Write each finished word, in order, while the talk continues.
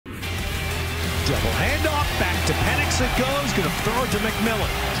Double handoff, back to Penix it goes, going to throw it to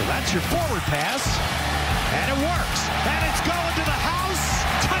McMillan. So that's your forward pass, and it works. And it's going to the house.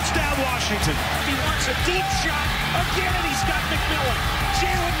 Touchdown, Washington. He wants a deep shot. Again, he's got McMillan.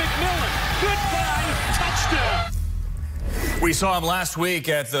 Jalen McMillan. Goodbye. Touchdown. We saw him last week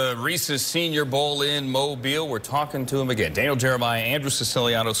at the Reese's Senior Bowl in Mobile. We're talking to him again. Daniel Jeremiah, Andrew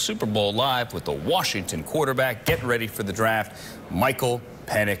Siciliano, Super Bowl Live with the Washington quarterback getting ready for the draft, Michael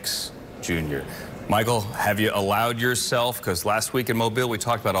Penix Jr. Michael, have you allowed yourself, because last week in Mobile we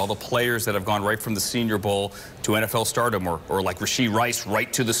talked about all the players that have gone right from the Senior Bowl to NFL stardom, or like Rashee Rice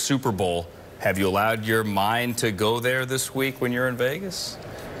right to the Super Bowl. Have you allowed your mind to go there this week when you're in Vegas?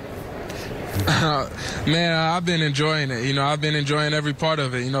 Man, I've been enjoying it. I've been enjoying every part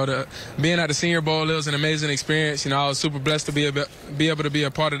of it. Being at the Senior Bowl, it was an amazing experience. I was super blessed to be able to be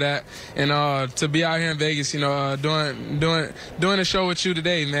a part of that, and to be out here in Vegas, doing a show with you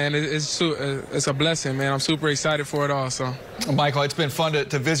today, man, it's a blessing, man. I'm super excited for it all. So, Michael, it's been fun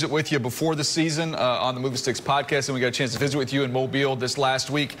to visit with you before the season on the Movie Sticks podcast, and we got a chance to visit with you in Mobile this last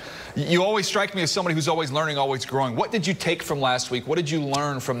week. You always strike me as somebody who's always learning, always growing. What did you take from last week? What did you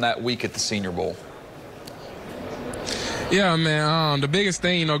learn from that week at the Senior Bowl? Yeah, man, the biggest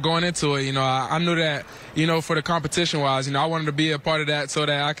thing, going into it, I knew that, for the competition-wise, I wanted to be a part of that so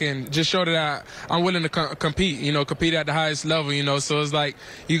that I can just show that I'm willing to compete at the highest level, So it's like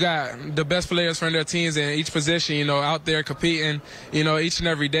you got the best players from their teams in each position, out there competing, each and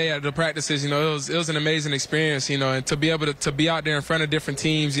every day at the practices, it was an amazing experience, and to be able to be out there in front of different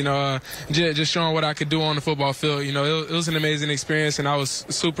teams, just showing what I could do on the football field, it was an amazing experience, and I was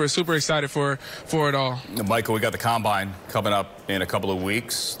super, super excited for it all. Michael, we got the Combine coming up in a couple of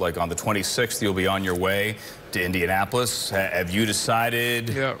weeks. Like on the 26th, you'll be on your way to Indianapolis. Have you decided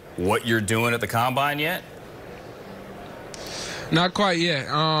what you're doing at the Combine yet? Not quite yet.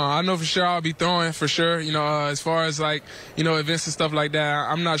 I know for sure I'll be throwing for sure. As far as like, events and stuff like that,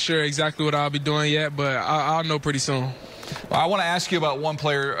 I'm not sure exactly what I'll be doing yet, but I'll know pretty soon. Well, I want to ask you about one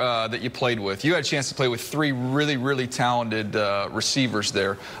player that you played with. You had a chance to play with three really, really talented receivers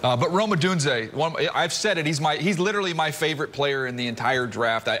there. But Rome Odunze, I've said it, he's literally my favorite player in the entire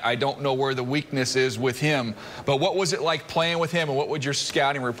draft. I don't know where the weakness is with him. But what was it like playing with him, and what would your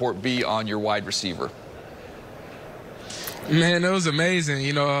scouting report be on your wide receiver? Man, it was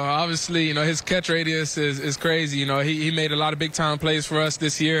amazing. Obviously, his catch radius is crazy. He made a lot of big time plays for us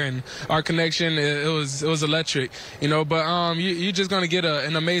this year, and our connection, it was electric. But you're just gonna get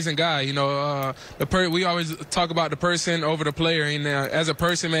an amazing guy. We always talk about the person over the player, and as a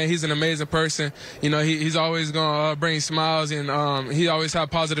person, man, he's an amazing person. He's always gonna bring smiles, and he always have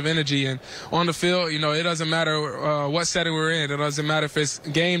positive energy. And on the field, it doesn't matter what setting we're in. It doesn't matter if it's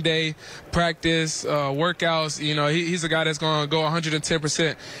game day, practice, workouts. He's a guy that's going to go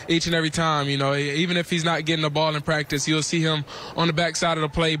 110% each and every time. Even if he's not getting the ball in practice, you'll see him on the backside of the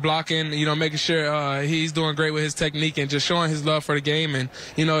play blocking, making sure he's doing great with his technique and just showing his love for the game and,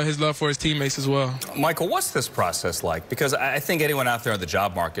 his love for his teammates as well. Michael, what's this process like? Because I think anyone out there in the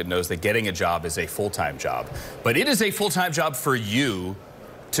job market knows that getting a job is a full-time job. But it is a full-time job for you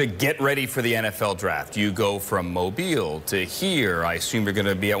to get ready for the NFL draft. You go from Mobile to here. I assume you're going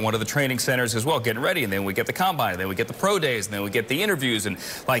to be at one of the training centers as well, getting ready. And then we get the Combine, and then we get the pro days, and then we get the interviews. And,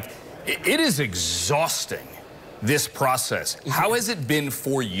 like, it is exhausting, this process. How has it been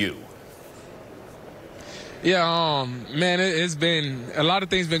for you? Yeah, man, it's been a lot of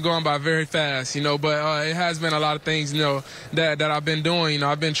things been going by very fast, but it has been a lot of things, that I've been doing.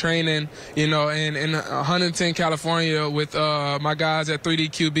 I've been training, in Huntington, California with my guys at 3D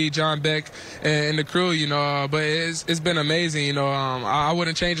QB, John Beck and the crew, but it's been amazing, I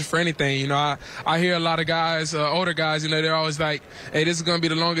wouldn't change it for anything, I hear a lot of guys, older guys, they're always like, hey, this is going to be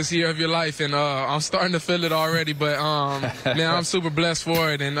the longest year of your life, and I'm starting to feel it already, but man, I'm super blessed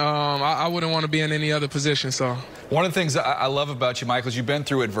for it, and I wouldn't want to be in any other position. So one of the things I love about you, Michael, is you've been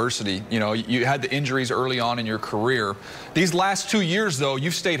through adversity. You had the injuries early on in your career. These last 2 years, though,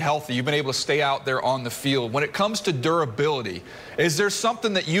 you've stayed healthy. You've been able to stay out there on the field. When it comes to durability, is there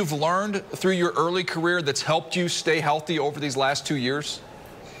something that you've learned through your early career that's helped you stay healthy over these last 2 years?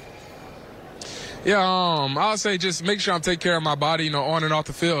 Yeah, I'll say just make sure I'm taking care of my body, on and off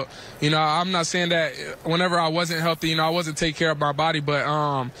the field. I'm not saying that whenever I wasn't healthy, I wasn't taking care of my body. But,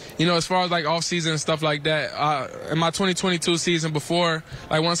 as far as, like, off-season and stuff like that, in my 2022 season before,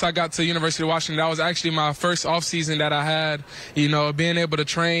 like, once I got to University of Washington, that was actually my first off-season that I had, being able to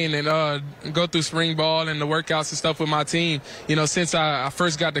train and go through spring ball and the workouts and stuff with my team, since I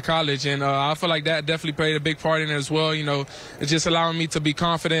first got to college. And I feel like that definitely played a big part in it as well, it's just allowing me to be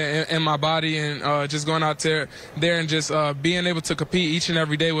confident in my body and just going out there and just being able to compete each and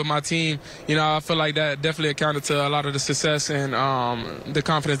every day with my team. You know, I feel like that definitely accounted to a lot of the success and the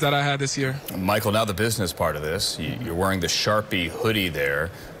confidence that I had this year. Michael, now the business part of this. You're wearing the Sharpie hoodie there.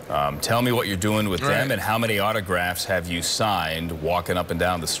 Tell me what you're doing with them and how many autographs have you signed walking up and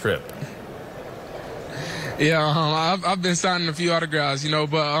down the strip? Yeah, I've been signing a few autographs, you know,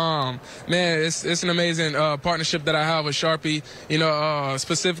 but man, it's an amazing partnership that I have with Sharpie. You know,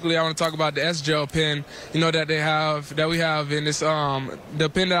 specifically, I want to talk about the S-Gel pen, you know, that we have in this the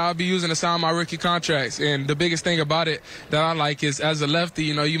pen that I'll be using to sign my rookie contracts. And the biggest thing about it that I like is, as a lefty,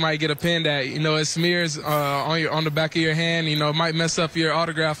 you know, you might get a pen that, you know, it smears on the back of your hand, you know, might mess up your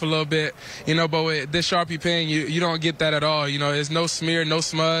autograph a little bit, you know, but with this Sharpie pen, you don't get that at all. You know, there's no smear, no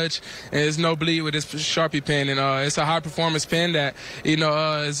smudge, and there's no bleed with this Sharpie pen. And it's a high-performance pen that, you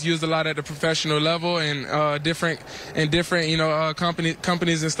know, is used a lot at the professional level and different you know,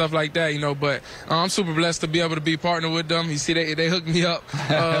 companies and stuff like that, you know. But I'm super blessed to be able to be partnered with them. You see, they hooked me up,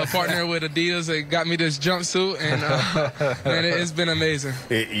 partnering with Adidas. They got me this jumpsuit, and it's been amazing.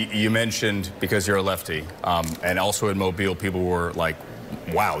 You mentioned, because you're a lefty, and also in Mobile, people were like,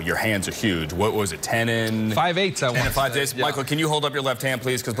 wow, your hands are huge. What was it, 10 and 5/8? 10 and 5/8. Yeah. Michael, can you hold up your left hand,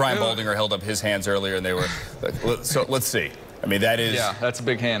 please? Because Brian Baldinger held up his hands earlier, and they were. So let's see. I mean, that is. Yeah, that's a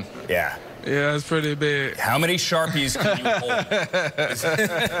big hand. Yeah. Yeah, it's pretty big. How many Sharpies can you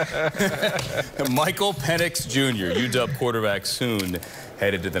hold? Michael Penix Jr., UW quarterback, soon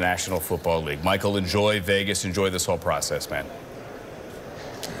headed to the National Football League. Michael, enjoy Vegas. Enjoy this whole process, man.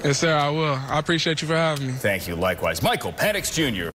 Yes, sir, I will. I appreciate you for having me. Thank you. Likewise. Michael Penix Jr.